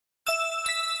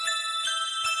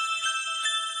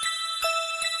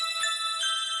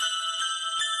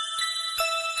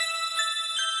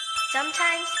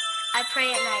Sometimes I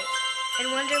pray at night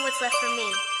and wonder what's left for me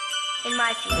in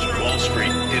my future. Wall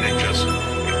Street didn't just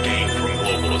gain from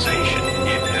globalization.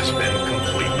 It has been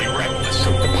completely reckless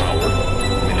of the power,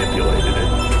 manipulated it,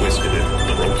 twisted it,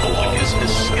 the rope the law is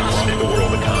disgusted the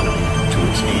world economy to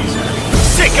its knees.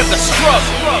 Sick of the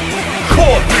struggle,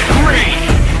 corporate greed.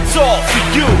 It's all for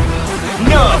you,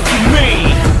 none for me.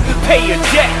 Pay your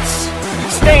debts,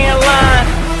 stay in line,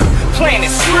 planet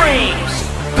streams,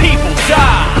 people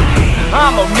die.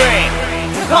 I'm a man,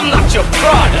 I'm not your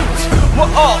product.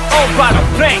 We're all owned by the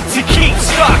bank to keep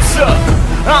stocks up.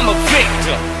 I'm a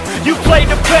victim, you play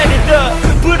the predator,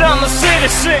 but I'm a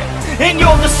citizen, and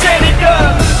you're the senator.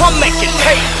 I'm making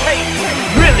paper,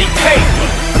 really paper.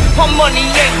 My money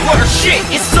ain't worth shit,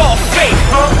 it's all fake,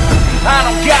 huh? I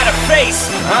don't got a face,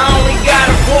 I only got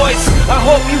a voice. I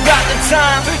hope you got the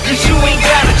time, cause you ain't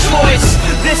got a choice.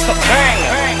 This a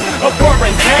banger, a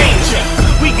we're in danger.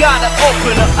 We gotta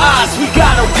open our eyes, we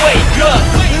gotta wake up.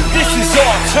 This is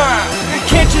our time,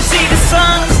 can't you see the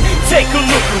signs? Take a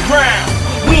look around,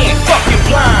 we ain't fucking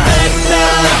blind. Act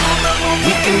now,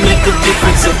 we can make a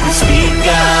difference if we speak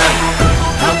out.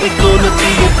 How we gonna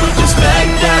be if we just back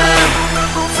down?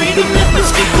 Freedom, let me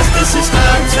speak, cause this is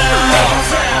our town.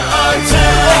 Our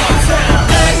town,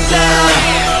 act now,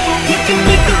 we can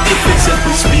make a difference if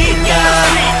we speak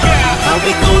out. How we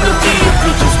gonna be if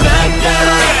we just back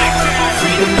down?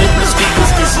 Freedom, let me speak,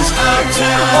 cause this is our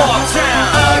town. Our town,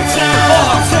 our town,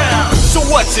 our town. So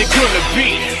what's it gonna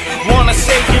be? Wanna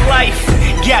save your life?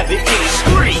 Gather in the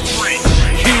streets.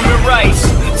 Human rights,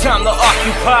 time to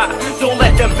occupy. Don't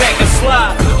let them beggars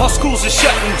slide. Our schools are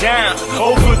shutting down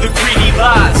over the greedy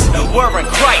lies. We're in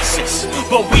crisis,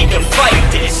 but we can fight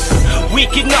this. We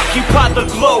can occupy the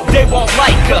globe, they won't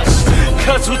like us,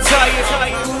 cause we're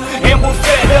tired and we're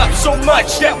fed up so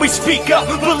much that we speak up.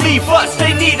 Believe us,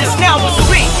 they need us, now we're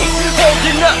speaking.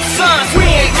 Holding up signs, we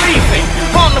ain't leaving.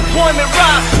 Unemployment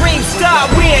rise, dreams die,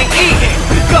 we ain't eating.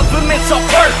 Governments are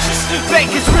purchased,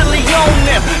 bankers really own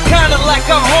them. Kinda like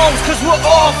our homes, cause we're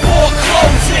all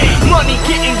foreclosing. Money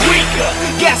getting weaker,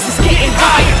 gas is getting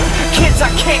higher. Kids, I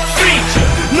can't feed you,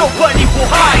 nobody will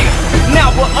hire.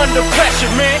 Now we're under pressure,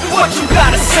 man, what you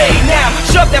gotta say now?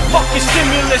 Shove that fucking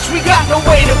stimulus, we got no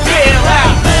way to bail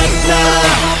out. Act now,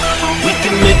 we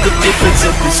can make a difference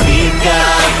if we speak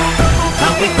out.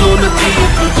 How we gonna be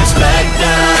if we just back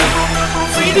down?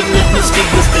 Freedom, let me speak,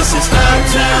 cause this is our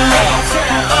town.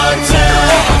 Our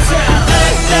town,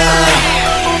 act now,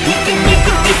 we can make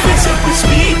a difference if we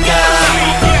speak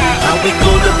out. How we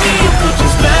gonna be if we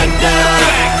just back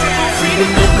down? Freedom,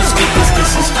 let me speak, cause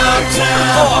this is our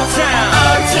town. Our town,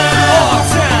 our town, our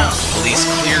town. Police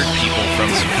cleared people from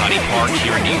Zuccotti Park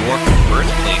here in New York, the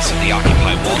birthplace of the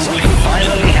Occupy Wall Street. We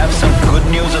finally have some good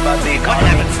news about the economy.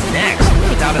 What happens next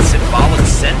without a symbolic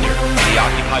center for the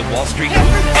Occupy Wall Street?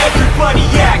 Everybody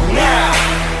act now.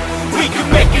 We can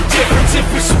make a difference if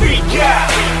we speak out.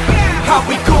 How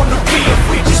we gonna be if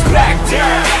we just back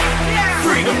down?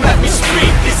 Freedom, let me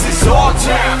speak, this is our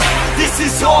town. This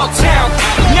is our town.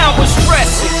 Now we're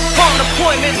stressing,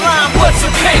 unemployment line, what's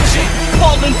a pension?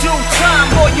 All in due time,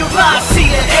 all your lives see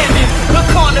it ending.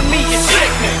 Economy is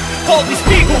sickening, all these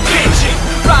people bitching,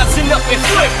 rising up and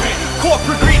flipping.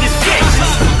 Corporate greed is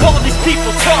vicious, all these people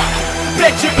talking.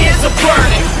 Bet your ears are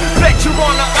burning, bet you're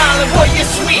on an island where your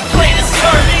sweet planet's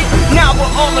turning. Now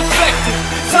we're all affected,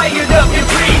 tired of your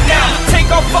greed now. Take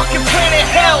our fucking planet,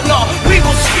 hell no, we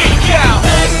will speak out.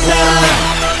 Act now,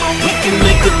 we can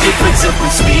make a difference if we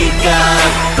speak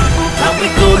out. How we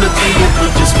gonna be if we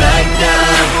just back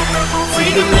down?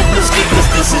 Freedom, let me speak, cause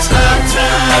this is our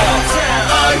town.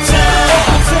 Our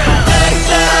town, act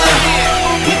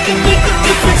now, we can make a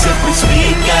difference if we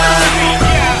speak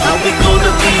out. How we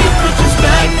gonna be if we just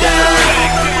back down?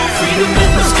 Freedom,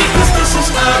 let me speak, cause this is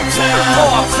our town.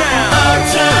 Our town, our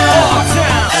town, our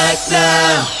town. Act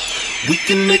now, we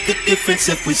can make a difference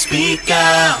if we speak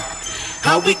out.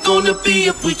 How we gonna be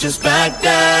if we just back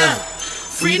down?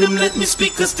 Freedom, let me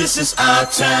speak, cause this is our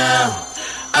town.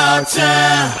 Our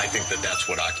town. I think that that's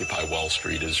what Occupy Wall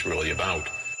Street is really about.